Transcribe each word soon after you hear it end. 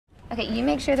Okay, you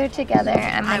make sure they're together.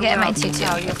 I'm gonna get my tutu.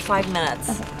 No, you have 5 minutes.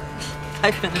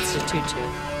 Okay. 5 minutes to tutu.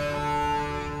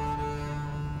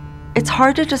 It's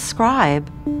hard to describe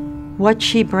what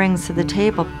she brings to the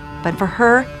table, but for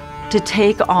her to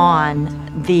take on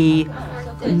the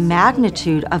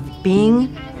magnitude of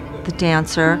being the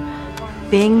dancer,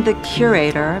 being the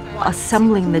curator,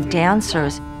 assembling the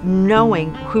dancers,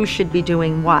 knowing who should be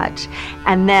doing what,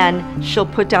 and then she'll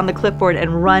put down the clipboard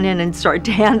and run in and start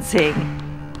dancing.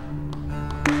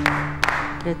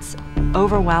 It's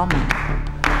overwhelming.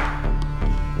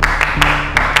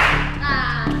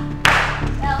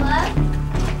 Bella?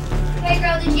 Hey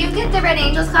girl, did you get the Red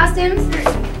Angels costumes?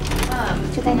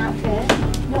 Did they not fit?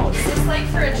 No, this is like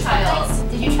for a child.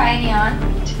 Did you try any on?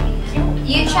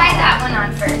 You try that one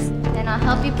on first. Then I'll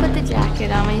help you put the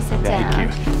jacket on when you sit down.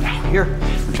 Thank you. Here,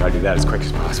 we'll try to do that as quick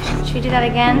as possible. Should we do that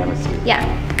again? Yeah, let's do it. Yeah.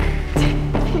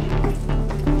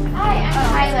 Hi, I'm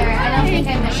Tyler. I don't think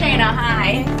I met Shayna,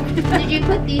 hi. Did you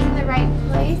put these in the right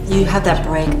place? You have that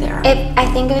break there. I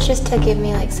think it was just to give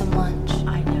me like some lunch.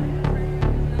 I know.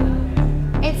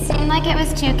 It seemed like it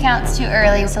was 2 counts too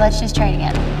early, so let's just try it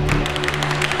again.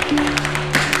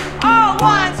 Oh,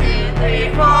 1, 2, 3,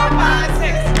 4, 5,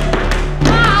 6.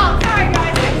 Oh, sorry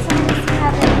guys.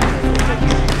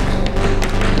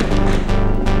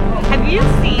 Have you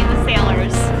seen the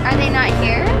sailors? Are they not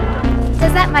here?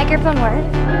 Does that microphone work?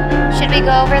 Should we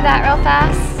go over that real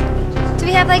fast? Do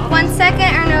we have like 1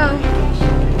 second or no?